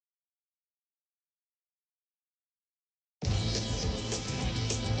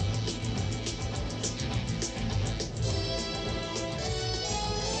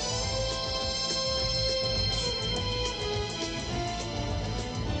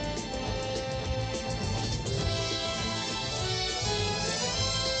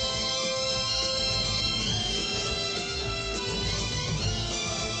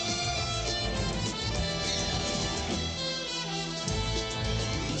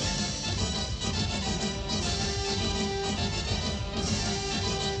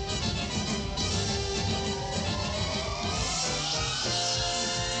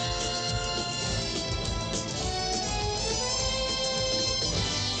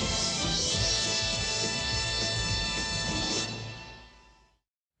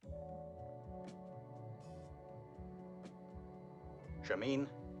Shermeen,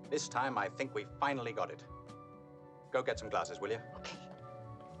 this time I think we finally got it. Go get some glasses, will you? Okay.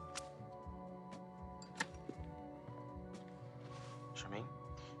 Shermeen?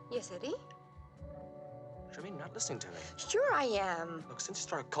 Yes, Eddie? Shermeen, you're not listening to me. Sure I am. Look, since you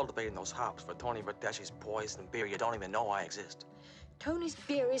started cultivating those hops for Tony Verdeschi's poison beer, you don't even know I exist. Tony's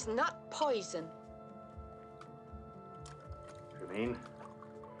beer is not poison. Shermeen,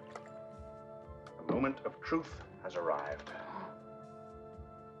 the moment of truth has arrived.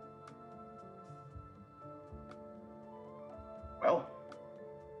 Well?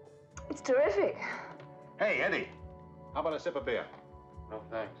 It's terrific. Hey, Eddie, how about a sip of beer? No,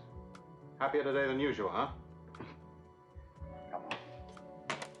 thanks. Happier today than usual, huh? Come on.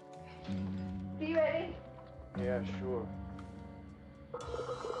 Are you ready? Yeah, sure.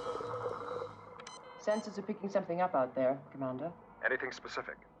 Sensors are picking something up out there, Commander. Anything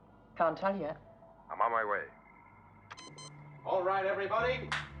specific? Can't tell yet. I'm on my way. All right, everybody,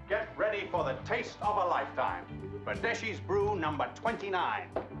 get ready for the taste of a lifetime. Verdeschi's Brew number 29.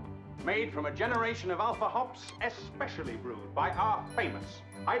 Made from a generation of alpha hops, especially brewed by our famous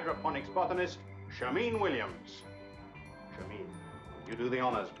hydroponics botanist, Shermeen Williams. Shermeen, you do the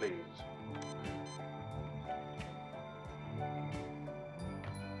honors, please.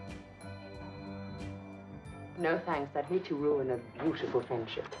 No thanks. I'd hate to ruin a beautiful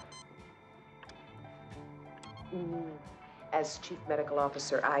friendship. As Chief Medical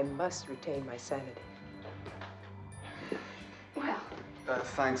Officer, I must retain my sanity. Well,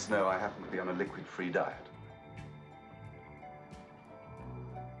 Thanks, no. I happen to be on a liquid-free diet.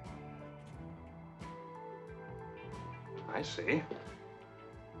 I see.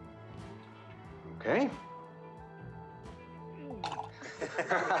 Okay.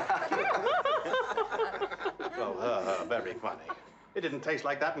 Well, very funny. It didn't taste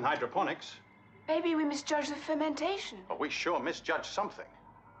like that in hydroponics. Maybe we misjudged the fermentation. But we sure misjudged something.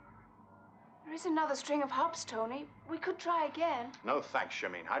 There is another string of hops, Tony. We could try again. No thanks,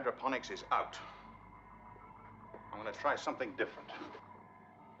 Shermeen. Hydroponics is out. I'm going to try something different.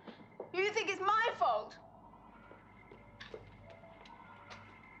 You think it's my fault?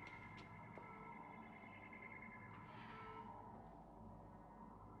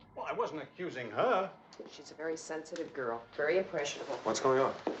 Well, I wasn't accusing her. she's a very sensitive girl, very impressionable. What's going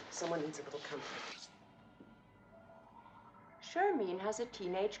on? Someone needs a little comfort. Shermeen has a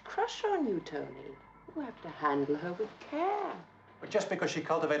teenage crush on you, Tony. You have to handle her with care. But just because she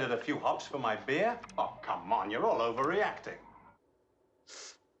cultivated a few hops for my beer? Oh, come on, you're all overreacting.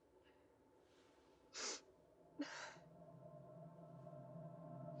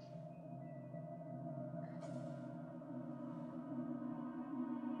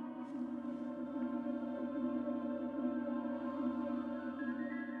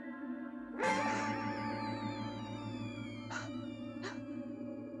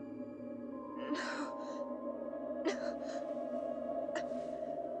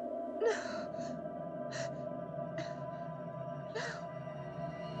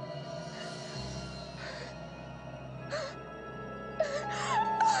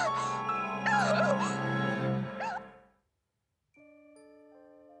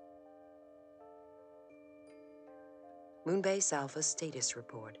 Moonbase Alpha status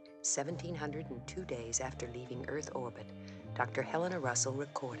report, 1,702 days after leaving Earth orbit. Dr. Helena Russell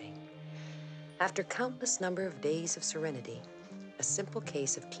recording. After countless number of days of serenity, a simple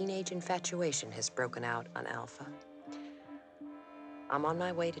case of teenage infatuation has broken out on Alpha. I'm on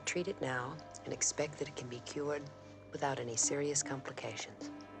my way to treat it now and expect that it can be cured without any serious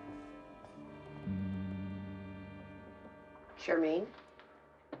complications. Shermeen?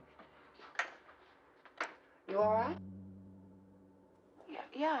 You all right?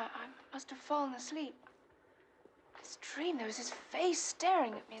 Yeah, I must have fallen asleep. This dream, there was his face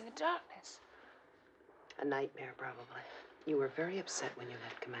staring at me in the darkness. A nightmare, probably. You were very upset when you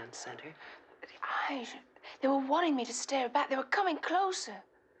left Command Center. The eyes, they were wanting me to stare back. They were coming closer.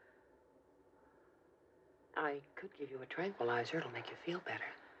 I could give you a tranquilizer. It'll make you feel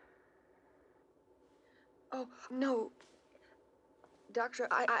better. Oh, no. Doctor,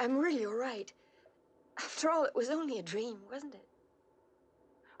 I'm really all right. After all, it was only a dream, wasn't it?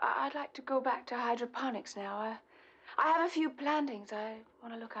 I'd like to go back to hydroponics now. I have a few plantings I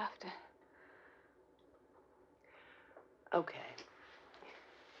want to look after. Okay.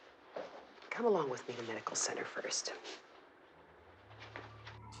 Come along with me to medical center first.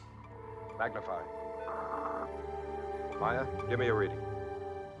 Magnify. Maya, give me a reading.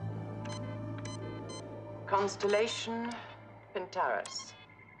 Constellation Pentaurus.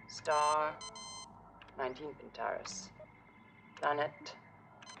 Star 19 Pentaurus. Planet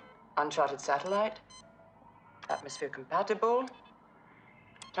uncharted satellite. Atmosphere compatible.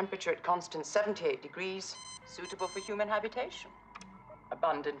 Temperature at constant 78 degrees, suitable for human habitation.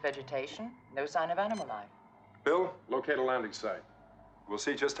 Abundant vegetation, no sign of animal life. Bill, locate a landing site. We'll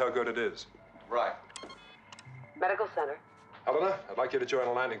see just how good it is. Right. Medical center. Helena, I'd like you to join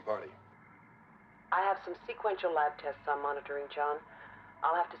a landing party. I have some sequential lab tests I'm monitoring, John.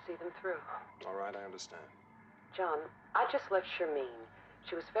 I'll have to see them through. All right, I understand. John, I just left Shermeen.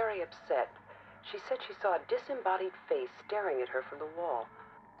 She was very upset. She said she saw a disembodied face staring at her from the wall.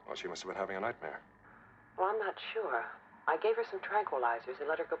 Well, she must have been having a nightmare. Well, I'm not sure. I gave her some tranquilizers and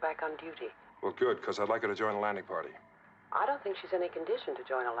let her go back on duty. Well, good, because I'd like her to join a landing party. I don't think she's in any condition to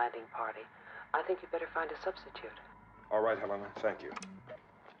join a landing party. I think you'd better find a substitute. All right, Helena, thank you.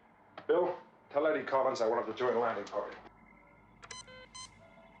 Bill, tell Eddie Collins I want him to join a landing party.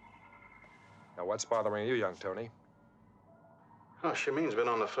 Now, what's bothering you, young Tony? Oh, Shameen's been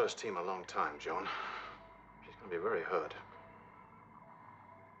on the first team a long time, John. She's going to be very hurt.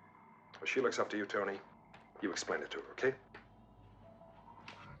 Well, she looks up to you, Tony. You explain it to her, okay?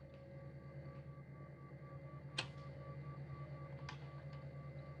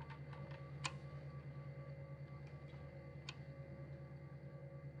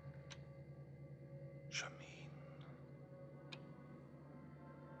 Shameen.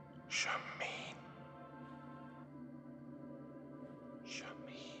 Shameen.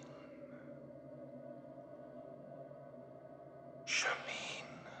 Shameen. Shameen.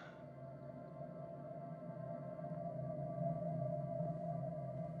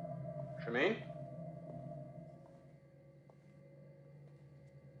 Shameen?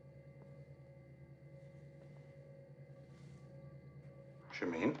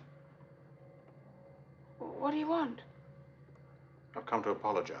 Shameen? What do you want? I've come to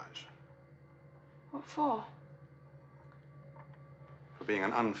apologize What for? for being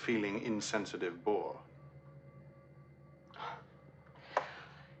an unfeeling, insensitive bore.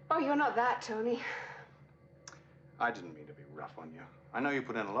 Oh, you're not that, Tony. I didn't mean to be rough on you. I know you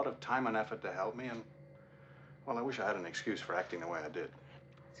put in a lot of time and effort to help me, and, well, I wish I had an excuse for acting the way I did.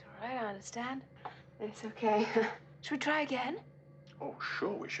 It's all right, I understand. It's okay. Should we try again? Oh,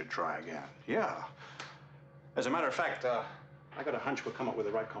 sure, we should try again. Yeah. As a matter of fact, I got a hunch we'll come up with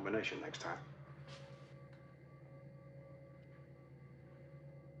the right combination next time.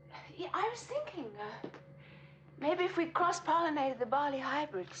 Yeah, I was thinking, maybe if we cross-pollinated the barley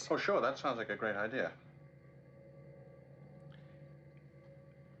hybrids. Oh, sure, that sounds like a great idea.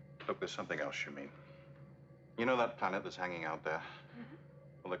 Look, there's something else, Shameen. You know that planet that's hanging out there? Mm-hmm.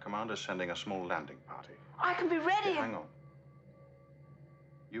 Well, the commander's sending a small landing party. I can be ready. Yeah, hang on.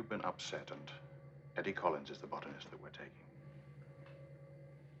 You've been upset, and Eddie Collins is the botanist that we're taking.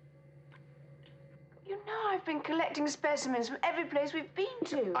 You know I've been collecting specimens from every place we've been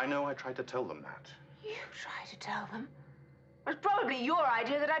to. I know, I tried to tell them that. You tried to tell them. It's probably your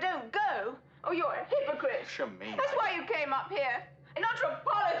idea that I don't go. Oh, you're a hypocrite. Shameen. That's why you came up here. And not to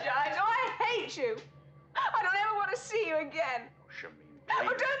apologize. Oh, I hate you. I don't ever want to see you again. Oh, Shameen, Oh,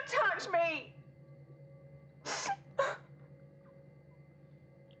 please. don't touch me.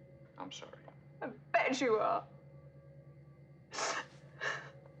 I'm sorry. I bet you are.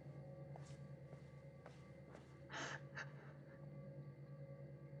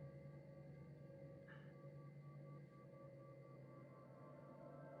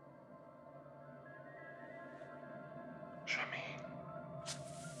 Shameen.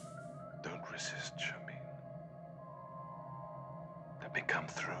 Don't resist, Shameen. Let me come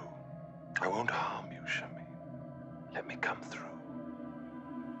through. I won't harm you, Shameen. Let me come through.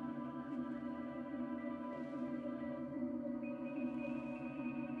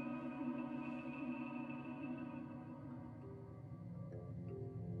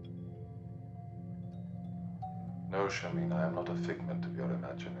 No, Shameen, I am not a figment of your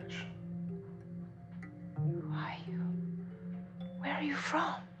imagination. Who are you? Where are you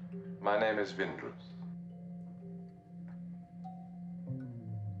from? My name is Vindrus.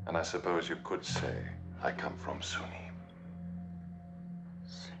 And I suppose you could say I come from Sunim.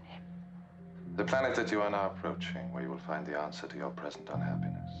 Sunim. The planet that you are now approaching, where you will find the answer to your present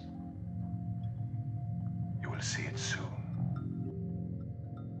unhappiness. You will see it soon.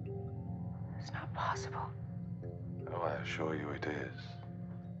 It's not possible. Oh, I assure you it is.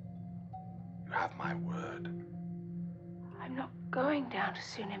 You have my word. I'm not going down to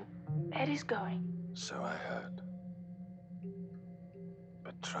Sunim. Eddie's going. So I heard.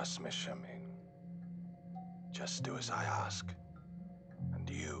 But trust me, Shameen. Just do as I ask. And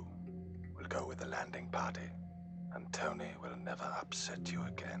you will go with the landing party. And Tony will never upset you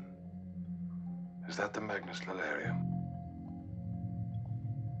again. Is that the Magnus Lalarium?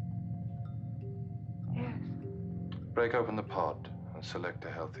 Yes. Break open the pod and and select a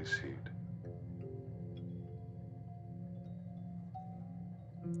healthy seed.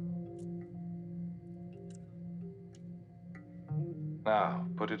 Now,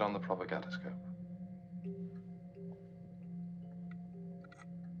 put it on the propagatoscope.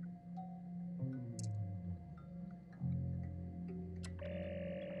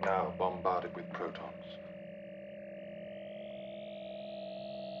 Now, bombard it with protons.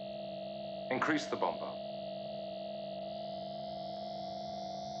 Increase the bombard.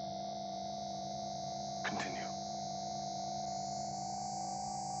 Continue.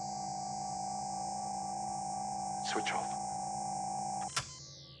 Switch off.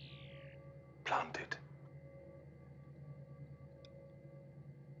 Plant it.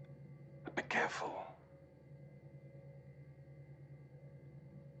 But be careful.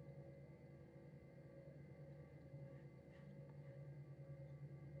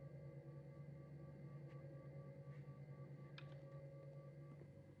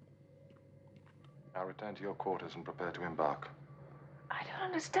 Now return to your quarters and prepare to embark. I don't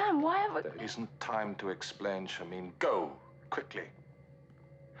understand. Why have I... There isn't time to explain, Shameen. Go, quickly.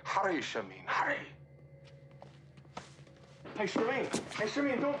 Hurry, Shameen, hurry. Hey,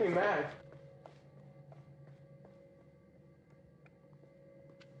 Shameen, don't be mad.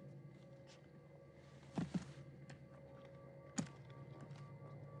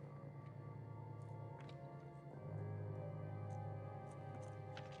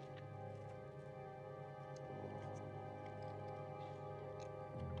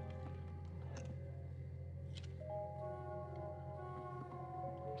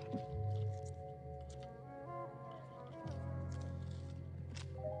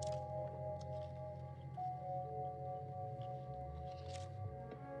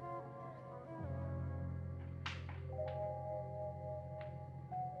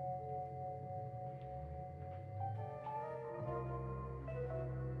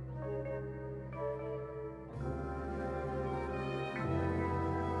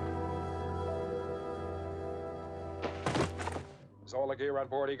 Is all the gear on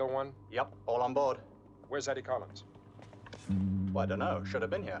board Eagle One? Yep, all on board. Where's Eddie Collins? Well, I don't know. Should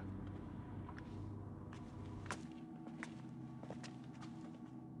have been here.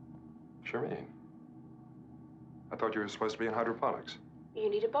 Shameen, I thought you were supposed to be in hydroponics. You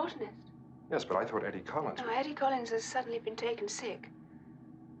need a botanist. Yes, but I thought Eddie Collins... No, Eddie Collins has suddenly been taken sick.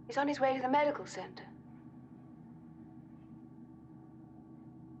 He's on his way to the medical center.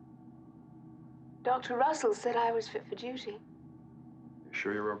 Dr. Russell said I was fit for duty. You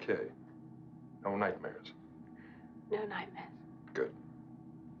sure you're okay? No nightmares? No nightmares. Good.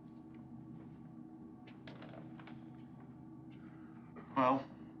 Well,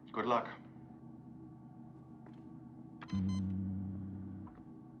 good luck.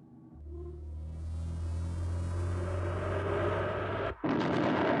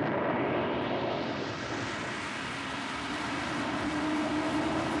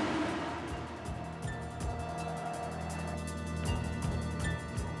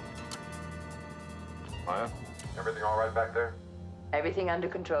 Maya, everything all right back there? Everything under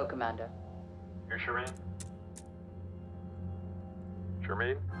control, Commander. You, Shameen?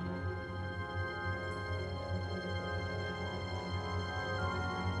 Shameen?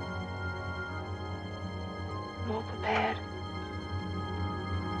 More prepared.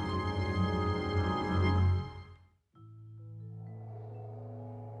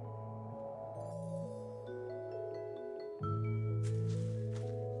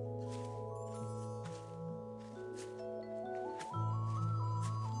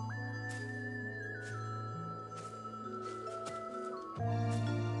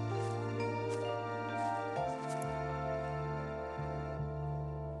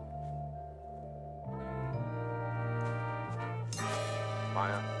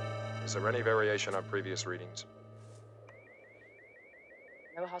 Maya, is there any variation on previous readings?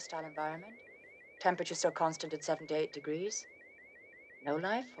 No hostile environment. Temperature still constant at 78 degrees. No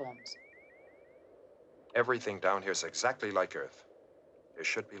life forms. Everything down here is exactly like Earth. There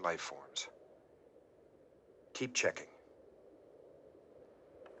should be life forms. Keep checking.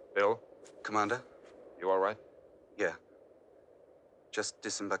 Bill? Commander? You all right? Yeah. Just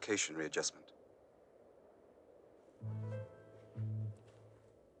disembarkation readjustment.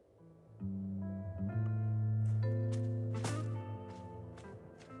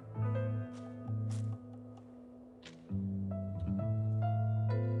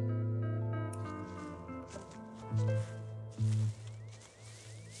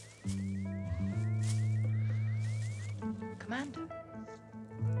 Commander,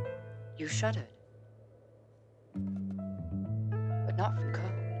 you shuddered. But not from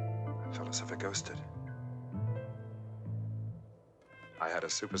cold. I felt as if I ghosted. I had a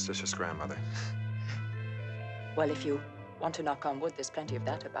superstitious grandmother. Well, if you want to knock on wood, there's plenty of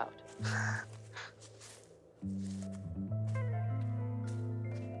that about.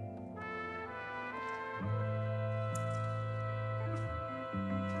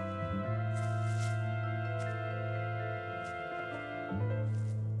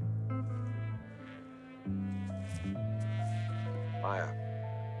 Maya,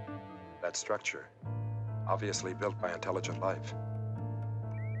 that structure, obviously built by intelligent life.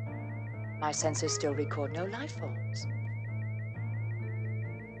 My sensors still record no life forms.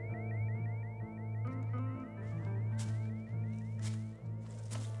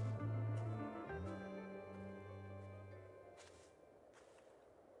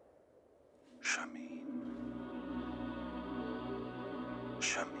 Shameen.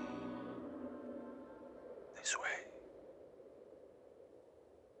 Shameen. This way.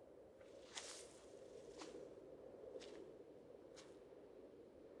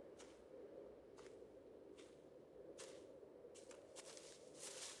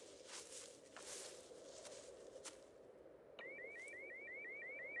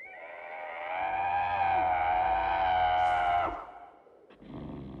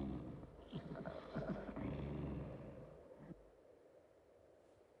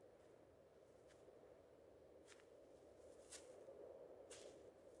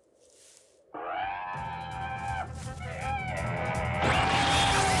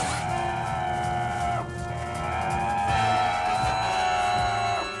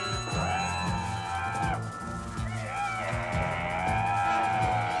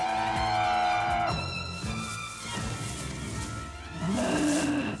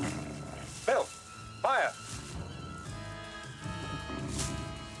 Bill! Maya!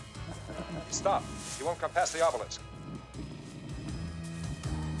 Stop. You won't come past the obelisk.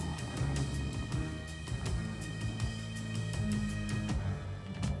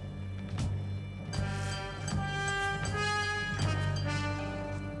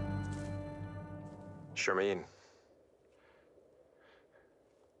 Shameen.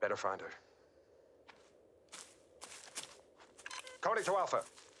 Better find her. Coding to Alpha.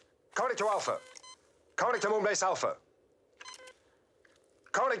 Coding to Alpha. Coding to Moonbase Alpha.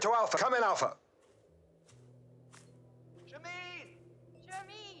 Coding to Alpha. Come in, Alpha. Shameen!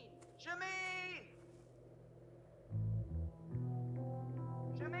 Shameen! Shameen!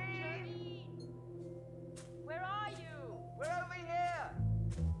 Shameen! Where are you? We're over here!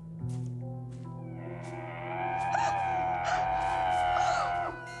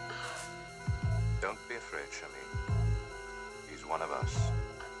 Don't be afraid, Shameen. He's one of us.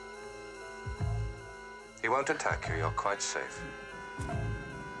 He won't attack you. You're quite safe.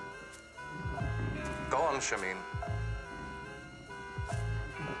 Go on, Shameen.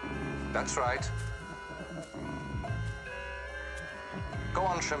 That's right. Go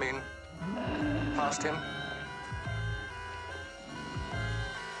on, Shameen. Past him.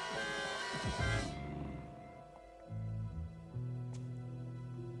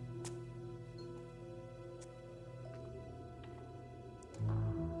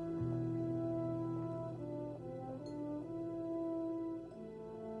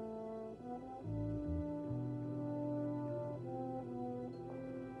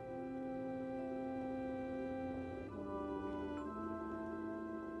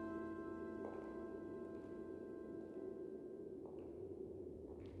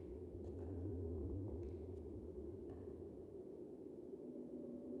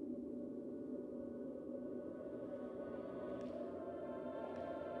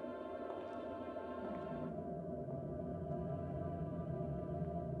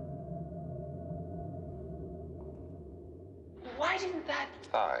 Why didn't that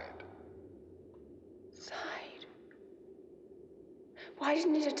Hide. side? Why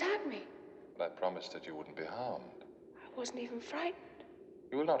didn't it attack me? But I promised that you wouldn't be harmed. I wasn't even frightened.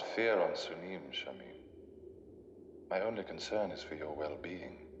 You will not fear on Sunim, Shameen. My only concern is for your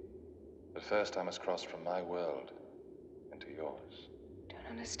well-being. But first I must cross from my world into yours. Don't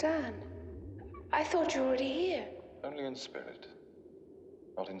understand. I thought you were already here. Only in spirit,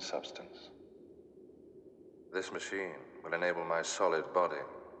 not in substance. This machine will enable my solid body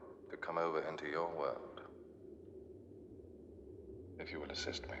to come over into your world. If you will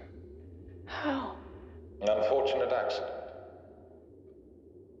assist me. How? An unfortunate accident.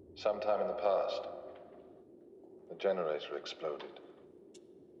 Sometime in the past, the generator exploded.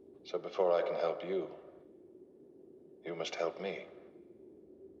 So before I can help you, you must help me.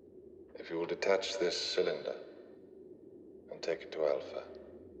 If you will detach this cylinder and take it to Alpha.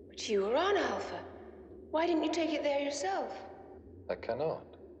 But you were on Alpha. Why didn't you take it there yourself? I cannot.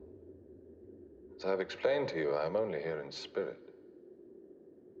 As I have explained to you, I am only here in spirit.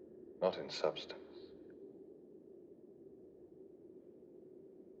 not in substance.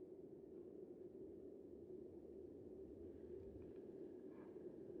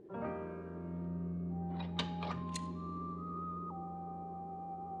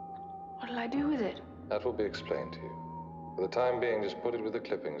 What'll I do with it? That will be explained to you. For the time being, just put it with the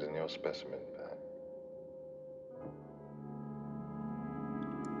clippings in your specimen bag.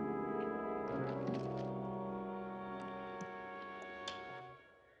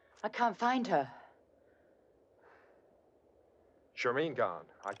 I can't find her. Shermeen gone.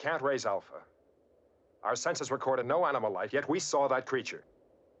 I can't raise Alpha. Our sensors recorded no animal life, yet we saw that creature.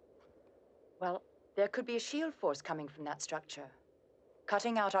 Well, there could be a shield force coming from that structure,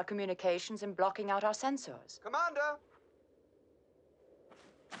 cutting out our communications and blocking out our sensors. Commander!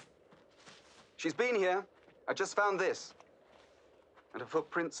 She's been here. I just found this. And her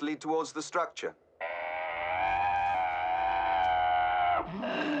footprints lead towards the structure.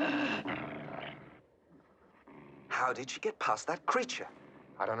 How did she get past that creature?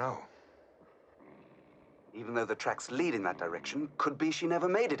 I don't know. Even though the tracks lead in that direction, could be she never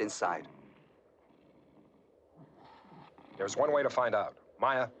made it inside. There's one way to find out.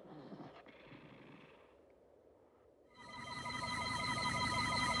 Maya.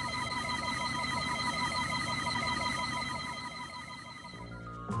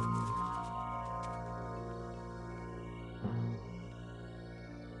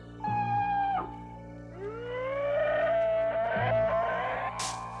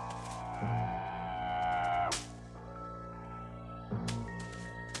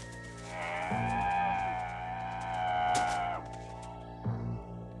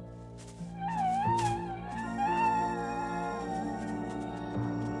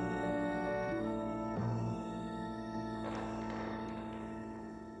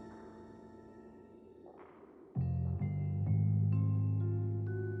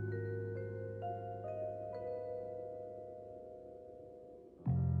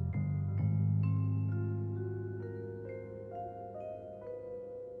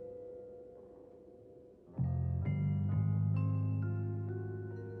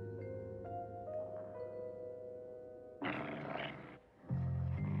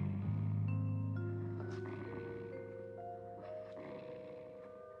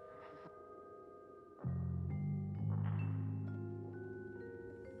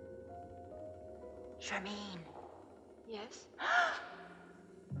 Shermeen. Yes?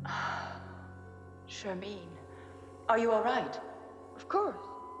 Shermeen, are you all right? Of course.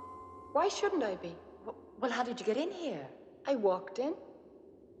 Why shouldn't I be? Well, how did you get in here? I walked in.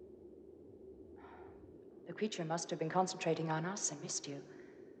 The creature must have been concentrating on us and missed you.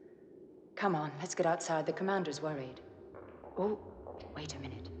 Come on, let's get outside. The commander's worried. Oh, wait a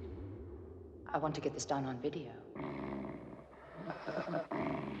minute. I want to get this done on video.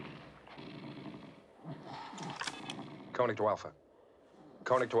 Koenig to Alpha.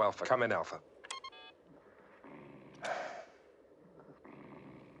 Koenig to Alpha. Come in, Alpha.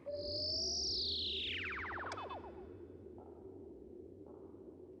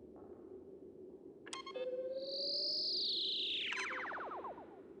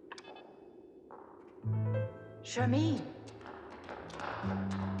 Shermeen.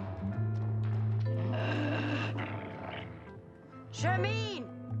 Shermeen,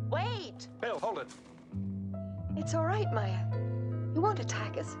 wait! Bill, hold it. It's all right, Maya. You won't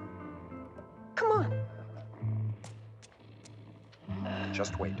attack us. Come on.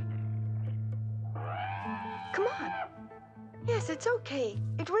 Just wait. Come on. Yes, it's okay.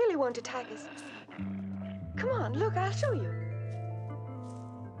 It really won't attack us. Come on, look, I'll show you.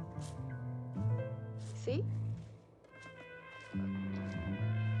 See?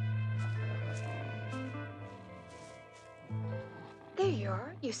 There you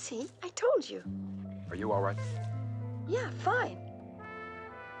are. You see? I told you. Are you all right? Yeah, fine.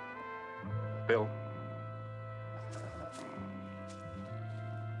 Bill?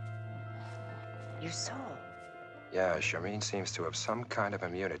 You saw? Yeah, Shermeen seems to have some kind of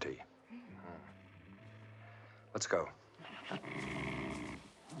immunity. Let's go.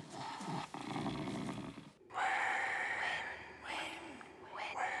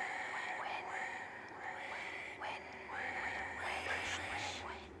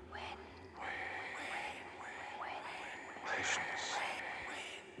 Patience.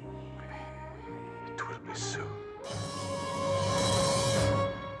 It will be soon.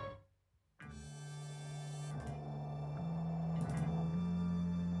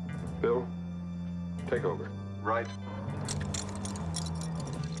 Bill, take over. Right.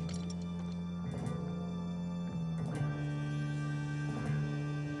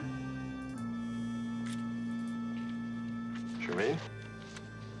 Shermeen?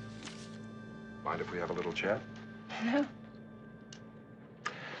 Mind if we have a little chat? No.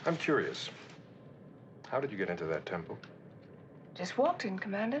 I'm curious. How did you get into that temple? Just walked in,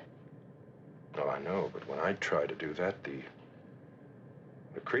 Commander. Well, I know, but when I tried to do that, the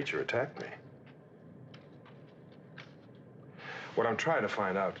creature attacked me. What I'm trying to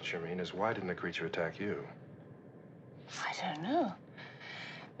find out, Shameen, is why didn't the creature attack you? I don't know.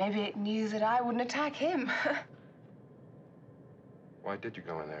 Maybe it knew that I wouldn't attack him. Why did you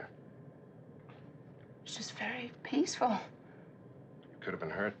go in there? It's just very peaceful. You could have been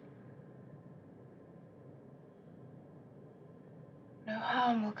hurt. No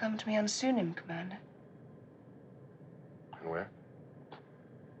harm will come to me on Sunim, Commander. And where?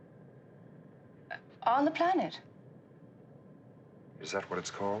 On the planet. Is that what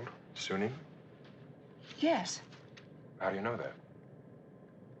it's called? Sunim? Yes. How do you know that?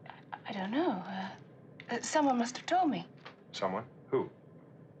 I don't know. Someone must have told me. Someone? Who?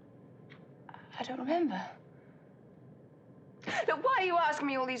 I don't remember. Look, why are you asking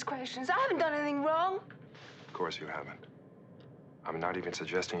me all these questions? I haven't done anything wrong. Of course you haven't. I'm not even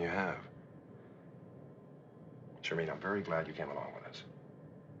suggesting you have. Shameen, I'm very glad you came along with us.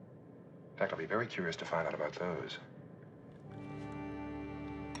 In fact, I'll be very curious to find out about those.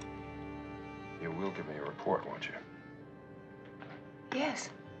 You will give me a report, won't you?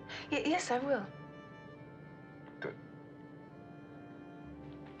 Yes. Yes, I will. Good.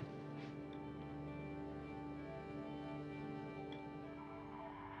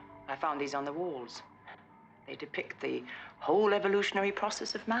 I found these on the walls. They depict the whole evolutionary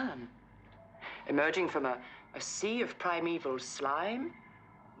process of man. Emerging from a sea of primeval slime,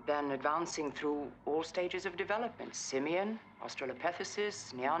 then advancing through all stages of development. Simian,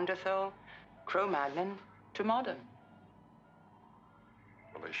 Australopithecus, Neanderthal, Cro-Magnon, to modern.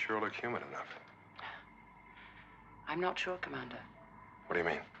 Well, they sure look human enough. I'm not sure, Commander. What do you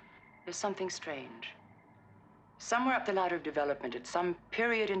mean? There's something strange. Somewhere up the ladder of development, at some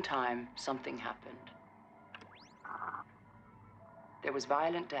period in time, something happened. There was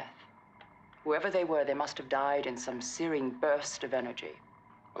violent death. Whoever they were, they must have died in some searing burst of energy.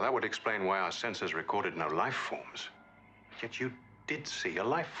 Well, that would explain why our sensors recorded no life forms. Yet you did see a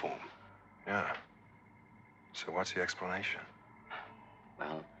life form. Yeah. So what's the explanation?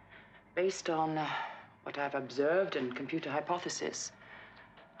 Well, based on what I've observed and computer hypothesis,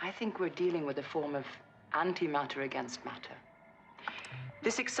 I think we're dealing with a form of antimatter against matter.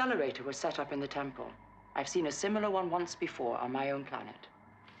 This accelerator was set up in the temple. I've seen a similar one once before on my own planet.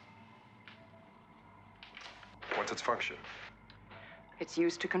 What's its function? It's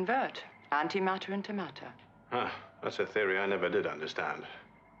used to convert antimatter into matter. Huh. That's a theory I never did understand.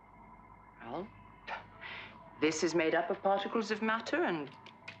 Well, this is made up of particles of matter, and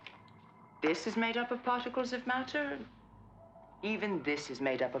this is made up of particles of matter, and even this is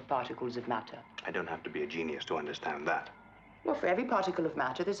made up of particles of matter. I don't have to be a genius to understand that. Well, for every particle of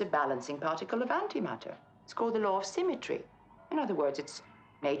matter, there's a balancing particle of antimatter. It's called the law of symmetry. In other words, it's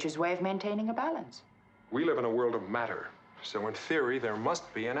nature's way of maintaining a balance. We live in a world of matter, so in theory, there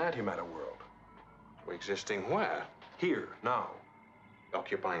must be an antimatter world. Existing where? Here, now.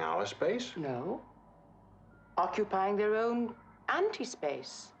 Occupying our space? No. Occupying their own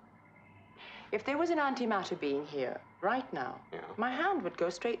anti-space. If there was an antimatter being here, right now, Yeah. my hand would go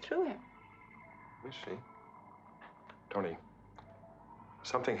straight through him. We see. Tony,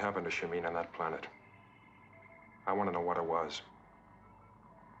 something happened to Shameen on that planet. I want to know what it was.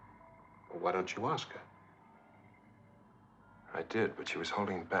 Well, why don't you ask her? I did, but she was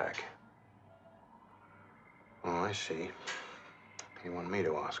holding back. Oh, I see. You want me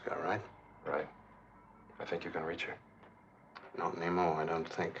to ask her, right? Right. I think you can reach her. Not anymore, I don't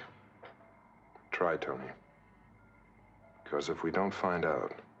think. Try, Tony. Because if we don't find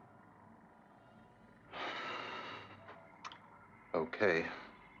out... Okay.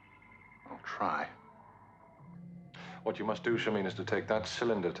 I'll try. What you must do, Shameen, is to take that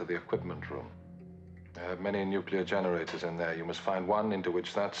cylinder to the equipment room. They have many nuclear generators in there. You must find one into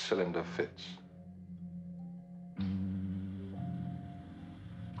which that cylinder fits.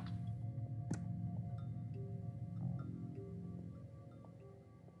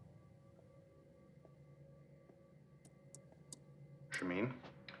 Shameen,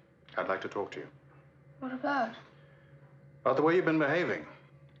 I'd like to talk to you. What about? About the way you've been behaving.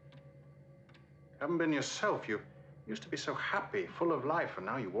 You haven't been yourself. You used to be so happy, full of life, and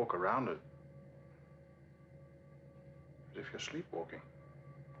now you walk around as if you're sleepwalking.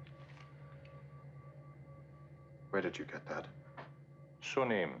 Where did you get that?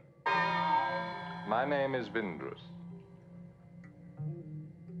 Sunim. My name is Vindrus.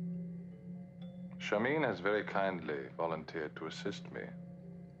 Shameen has very kindly volunteered to assist me.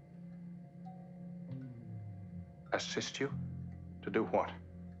 Assist you? To do what?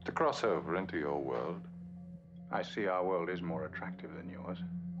 To cross over into your world. I see our world is more attractive than yours.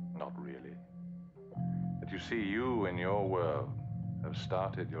 Not really. But you see, you in your world have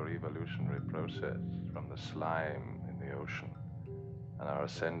started your evolutionary process from the slime in the ocean and are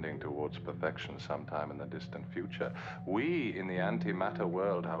ascending towards perfection sometime in the distant future. We in the antimatter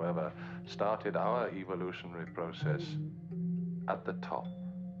world, however, started our evolutionary process at the top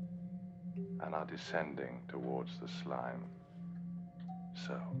and are descending towards the slime.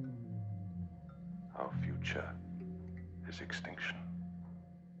 So, our future is extinction.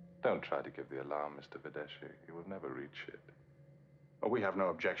 Don't try to give the alarm, Mr. Videshi. You will never reach it. Well, we have no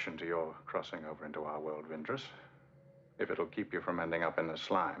objection to your crossing over into our world, Vindrus. If it'll keep you from ending up in the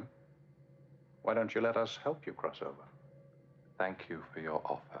slime, why don't you let us help you cross over? Thank you for your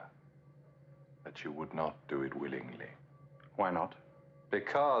offer, but you would not do it willingly. Why not?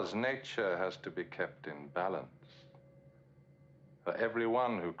 Because nature has to be kept in balance. For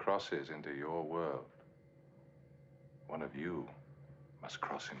everyone who crosses into your world, one of you must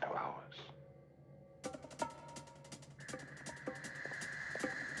cross into ours.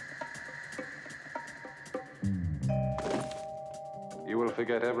 You will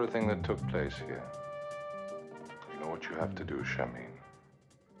forget everything that took place here. You know what you have to do, Shamin.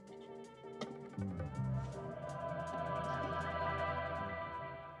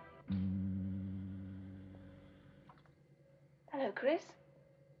 Hello, Chris.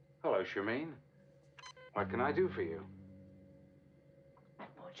 Hello, Shamin. What can I do for you? I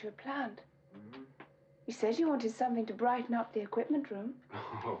bought you a plant. You said you wanted something to brighten up the equipment room.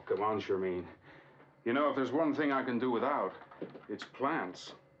 Oh, come on, Shamin. You know, if there's one thing I can do without, it's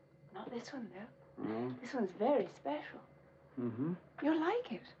plants. Not this one, though. Mm. This one's very special. Mm-hmm. You'll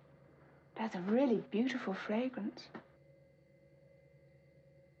like it. It has a really beautiful fragrance.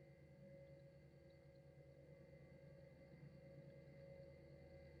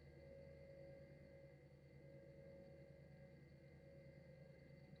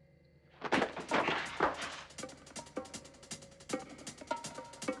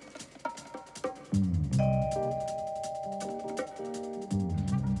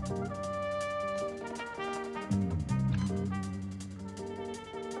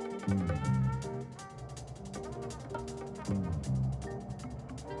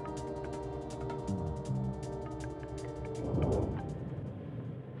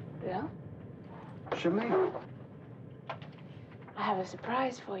 Bill, Shamin. I have a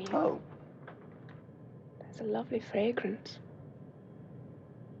surprise for you. Oh. There's a lovely fragrance.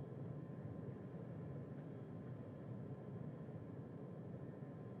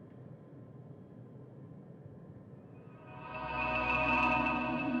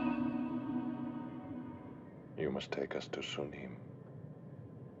 You must take us to Sunim.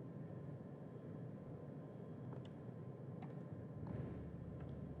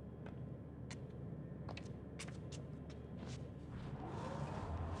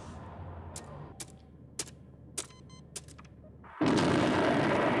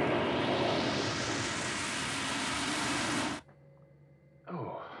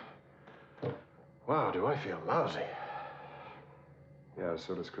 Oh. Wow, do I feel lousy. Yeah,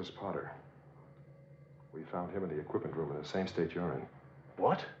 so does Chris Potter. We found him in the equipment room in the same state you're in.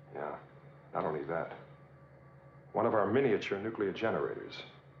 What? Yeah, not only that. One of our miniature nuclear generators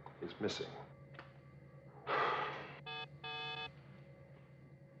is missing.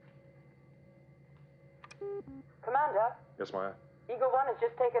 Commander, Yes, Maya? Eagle 1 has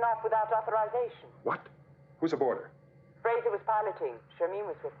just taken off without authorization. What? Who's aboard her? Fraser was piloting. Shermeen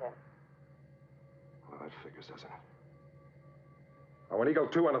was with him. Well, that figures, doesn't it? I want Eagle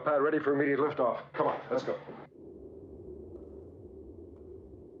 2 on the pad ready for immediate liftoff. Come on, let's go.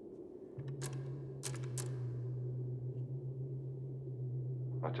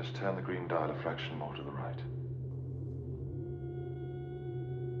 I'll just turn the green dial a fraction more to the right.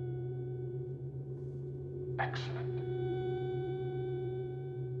 Excellent.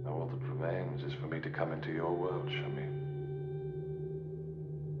 Now all that remains is for me to come into your world, Shamin.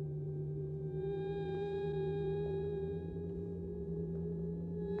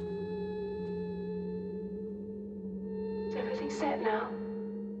 Is everything set now?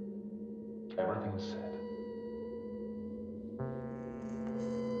 Everything's set.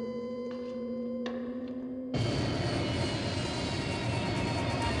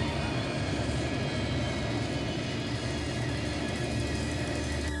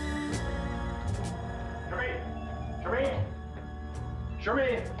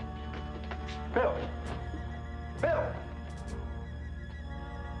 Shamin! Bill! Bill!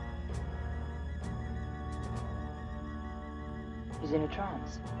 He's in a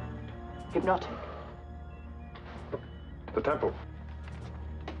trance. Hypnotic. The temple.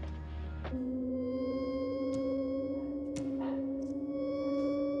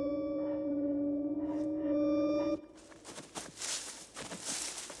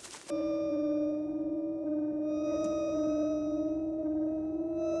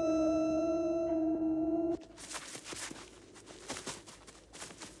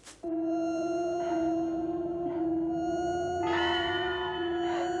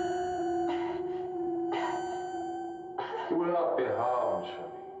 You will not be harmed,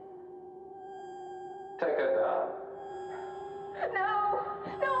 Shami. Take her down. No!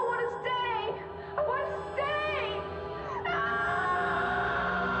 No, I want to stay! I want to stay!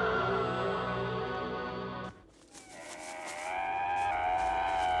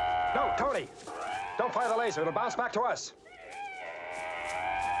 No, Tony! Don't fire the laser. It'll bounce back to us.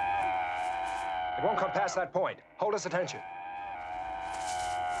 It won't come past that point. Hold his attention.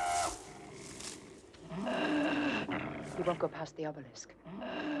 He won't go past the obelisk.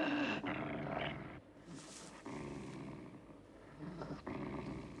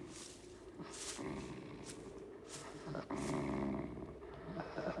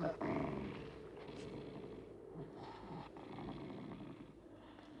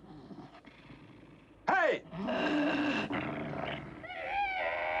 Hey!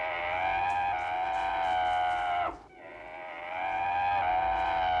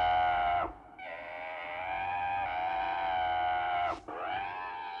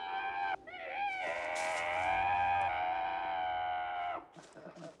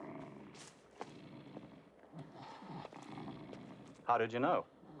 How did you know?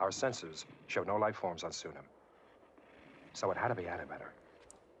 Our sensors showed no life forms on Sunam. So it had to be antimatter.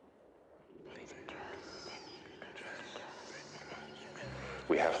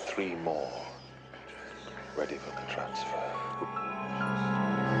 We have 3 more ready for the transfer.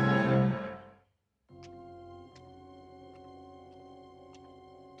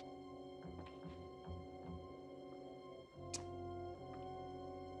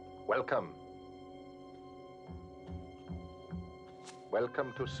 Welcome.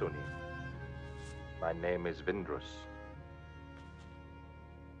 Welcome to Suni. My name is Vindrus.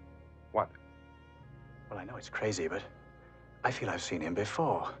 What? Well, I know it's crazy, but I feel I've seen him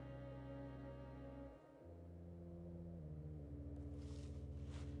before.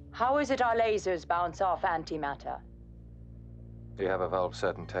 How is it our lasers bounce off antimatter? We have evolved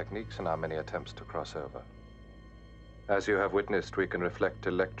certain techniques in our many attempts to cross over. As you have witnessed, we can reflect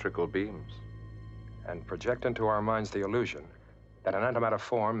electrical beams. And project into our minds the illusion that an antimatter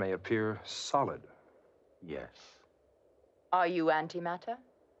form may appear solid. Yes. Are you antimatter?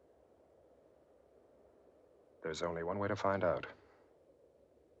 There's only one way to find out.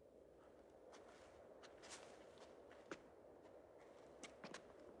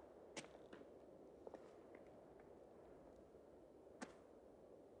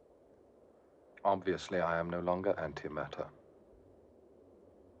 Obviously, I am no longer antimatter.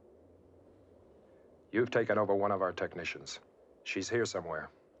 You've taken over one of our technicians. She's here somewhere.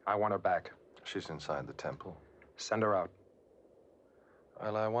 I want her back. She's inside the temple. Send her out.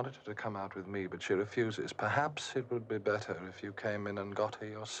 Well, I wanted her to come out with me, but she refuses. Perhaps it would be better if you came in and got her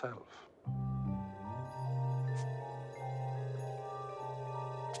yourself.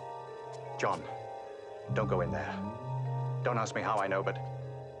 John, don't go in there. Don't ask me how I know, but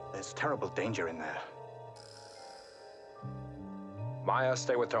there's terrible danger in there. Maya,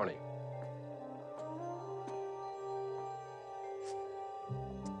 stay with Tony.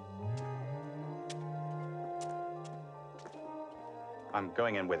 I'm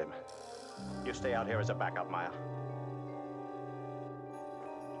going in with him. You stay out here as a backup, Maya.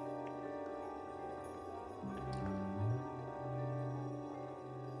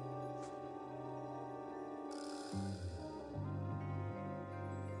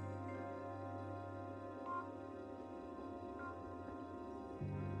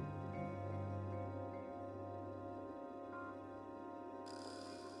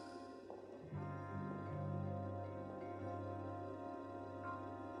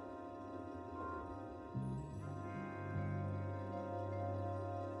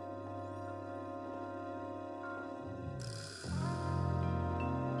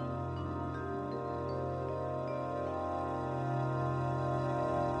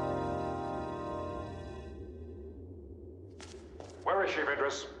 Where is she,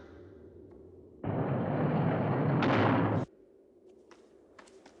 Vindrus?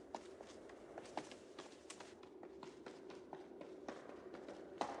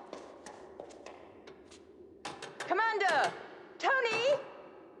 Commander! Tony!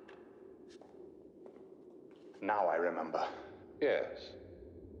 Now I remember. Yes.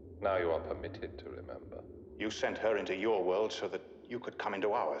 Now you are permitted to remember. You sent her into your world so that you could come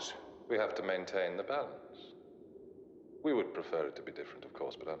into ours. We have to maintain the balance. We would prefer it to be different, of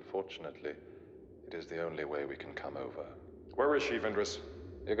course, but unfortunately, it is the only way we can come over. Where is she, Vindris?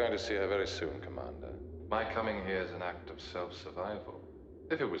 You're going to see her very soon, Commander. My coming here is an act of self-survival.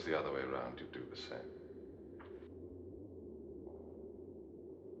 If it was the other way around, you'd do the same.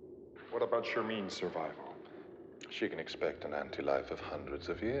 What about Shermeen's survival? She can expect an anti-life of hundreds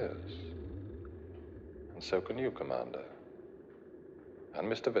of years. And so can you, Commander. And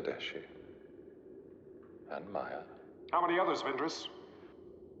Mr. Videshi. And Maya. How many others, Vindris?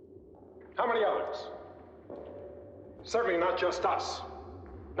 How many others? Certainly not just us.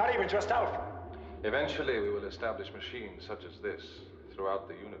 Not even just Alpha. Eventually, we will establish machines such as this throughout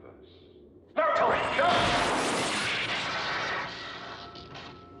the universe. No, Tony! No!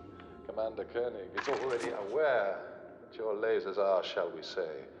 Commander Koenig is already aware that your lasers are, shall we say,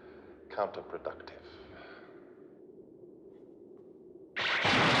 counterproductive.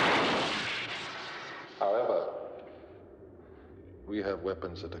 However, we have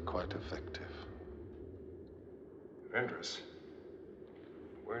weapons that are quite effective. Vindris,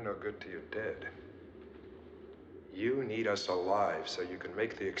 we're no good to you dead. You need us alive so you can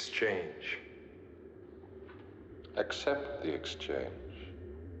make the exchange. Accept the exchange.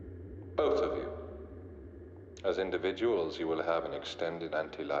 Both of you. As individuals, you will have an extended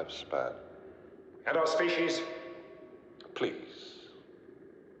anti-life span. And our species? Please.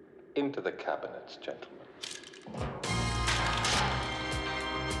 Into the cabinets, gentlemen.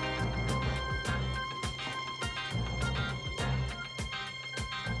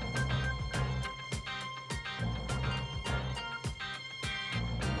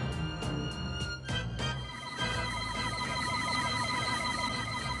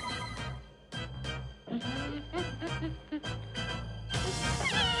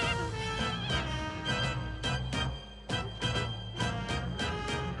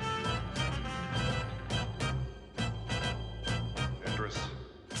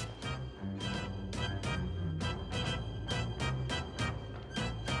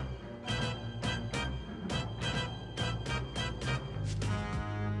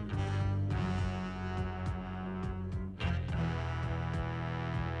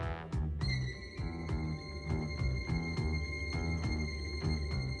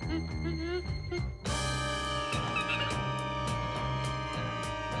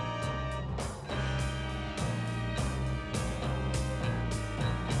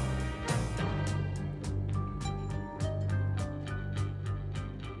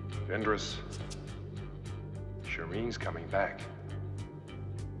 Vindris, Shermeen's coming back.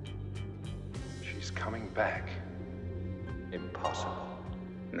 She's coming back. Impossible.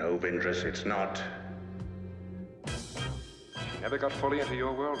 No, Vindris, it's not. She never got fully into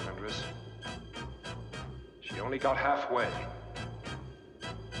your world, Vindris. She only got halfway.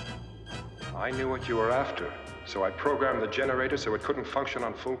 I knew what you were after, so I programmed the generator so it couldn't function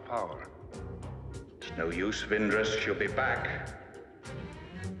on full power. It's no use, Vindris. She'll be back.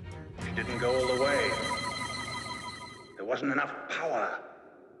 She didn't go all the way. There wasn't enough power.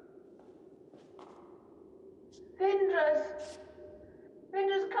 Vindris!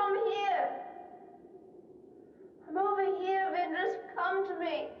 Vindris, come here! I'm over here, Vindris. Come to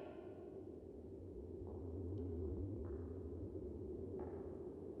me.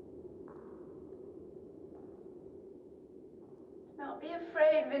 Don't be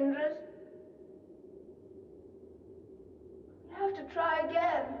afraid, Vindris. You have to try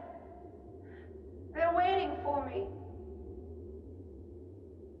again. They're waiting for me.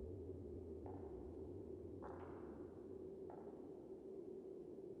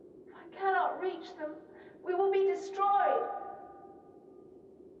 If I cannot reach them, we will be destroyed.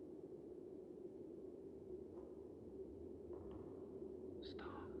 Stop.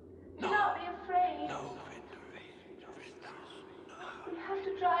 Do not be afraid. No, We have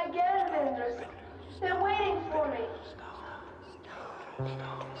to try again, Vindris. They're waiting for me.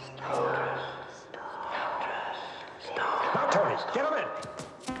 Now, Tony, get him in!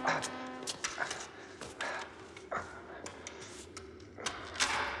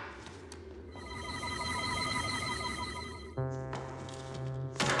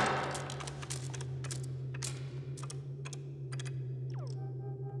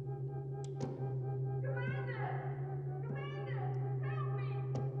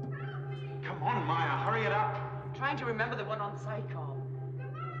 Come on, Maya, hurry it up. I'm trying to remember the one on Psycom.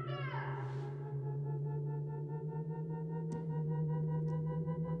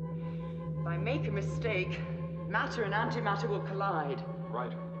 If I make a mistake, matter and antimatter will collide.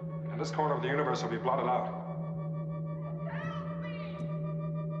 Right. And this corner of the universe will be blotted out.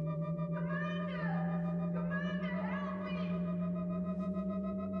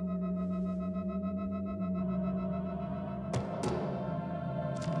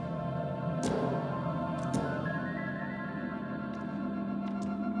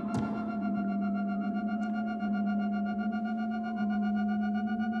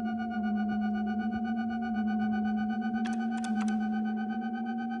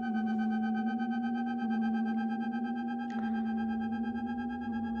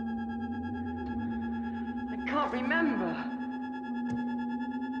 can't remember.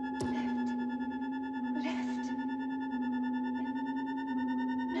 Left.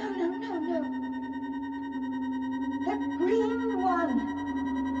 No. The green one.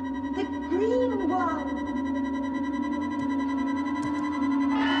 The green one.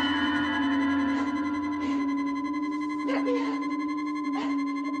 Let me out.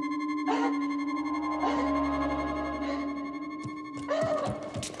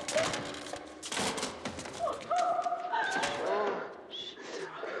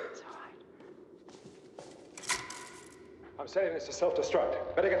 I'm saying it's a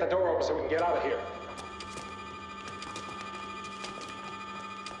self-destruct. Better get the door open so we can get out of here.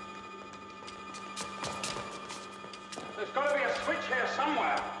 There's got to be a switch here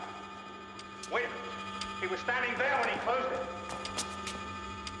somewhere. Wait a minute. He was standing there when he closed it.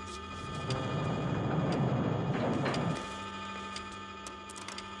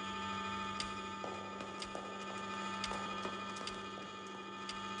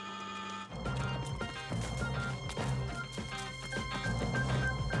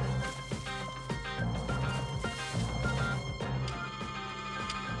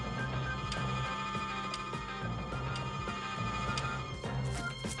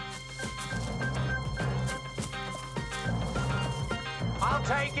 I'll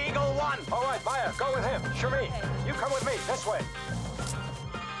take Eagle 1. All right, Maya, go with him. Shermeen, you come with me, this way.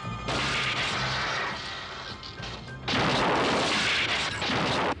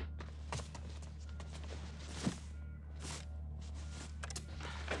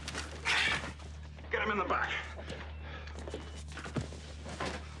 Get him in the back.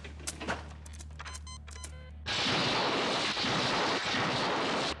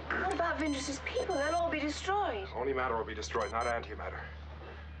 What about Vindris's people? They'll all be destroyed. Only matter will be destroyed, not antimatter.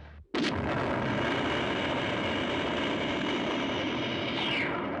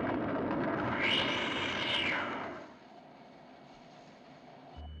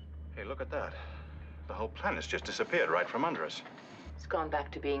 Hey, look at that. The whole planet's just disappeared right from under us. It's gone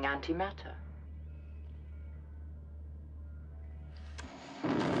back to being antimatter.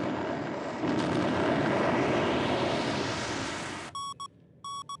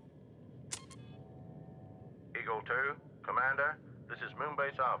 Eagle 2, Commander, this is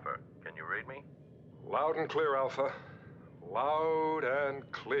Moonbase Alpha. Can you read me? Loud and clear, Alpha. Loud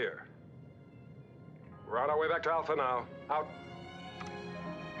and clear. We're on our way back to Alpha now. Out.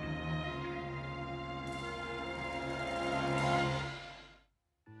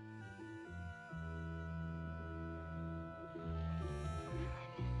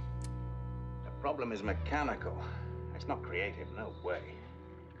 The problem is mechanical. It's not creative, no way.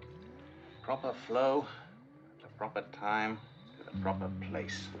 Proper flow, at the proper time, to the proper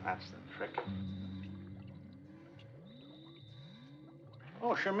place. That's the trick.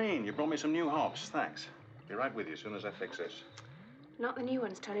 Oh, Shermeen, you brought me some new hops. Thanks. Be right with you as soon as I fix this. Not the new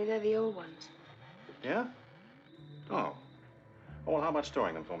ones, Tony. They're the old ones. Yeah? Oh. Well, how about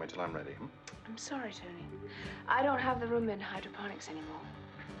storing them for me till I'm ready? I'm sorry, Tony. I don't have the room in hydroponics anymore.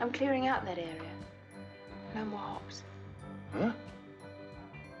 I'm clearing out that area. No more hops. Huh?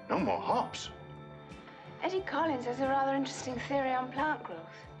 No more hops? Eddie Collins has a rather interesting theory on plant growth.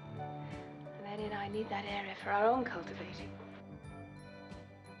 And Eddie and I need that area for our own cultivating.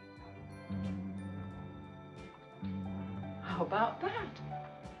 How about that?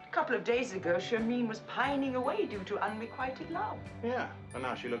 A couple of days ago, Shermeen was pining away due to unrequited love. Yeah, and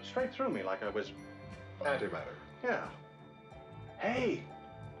now she looked straight through me like I was... Antimatter. Yeah. Hey,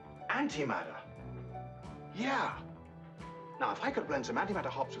 antimatter. Yeah. Now, if I could blend some antimatter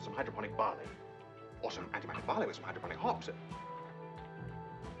hops with some hydroponic barley, or some antimatter barley with some hydroponic hops,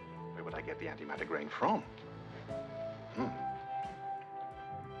 where would I get the antimatter grain from?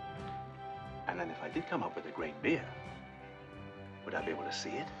 And then if I did come up with a great beer, would I be able to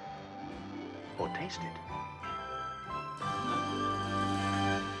see it? Or taste it?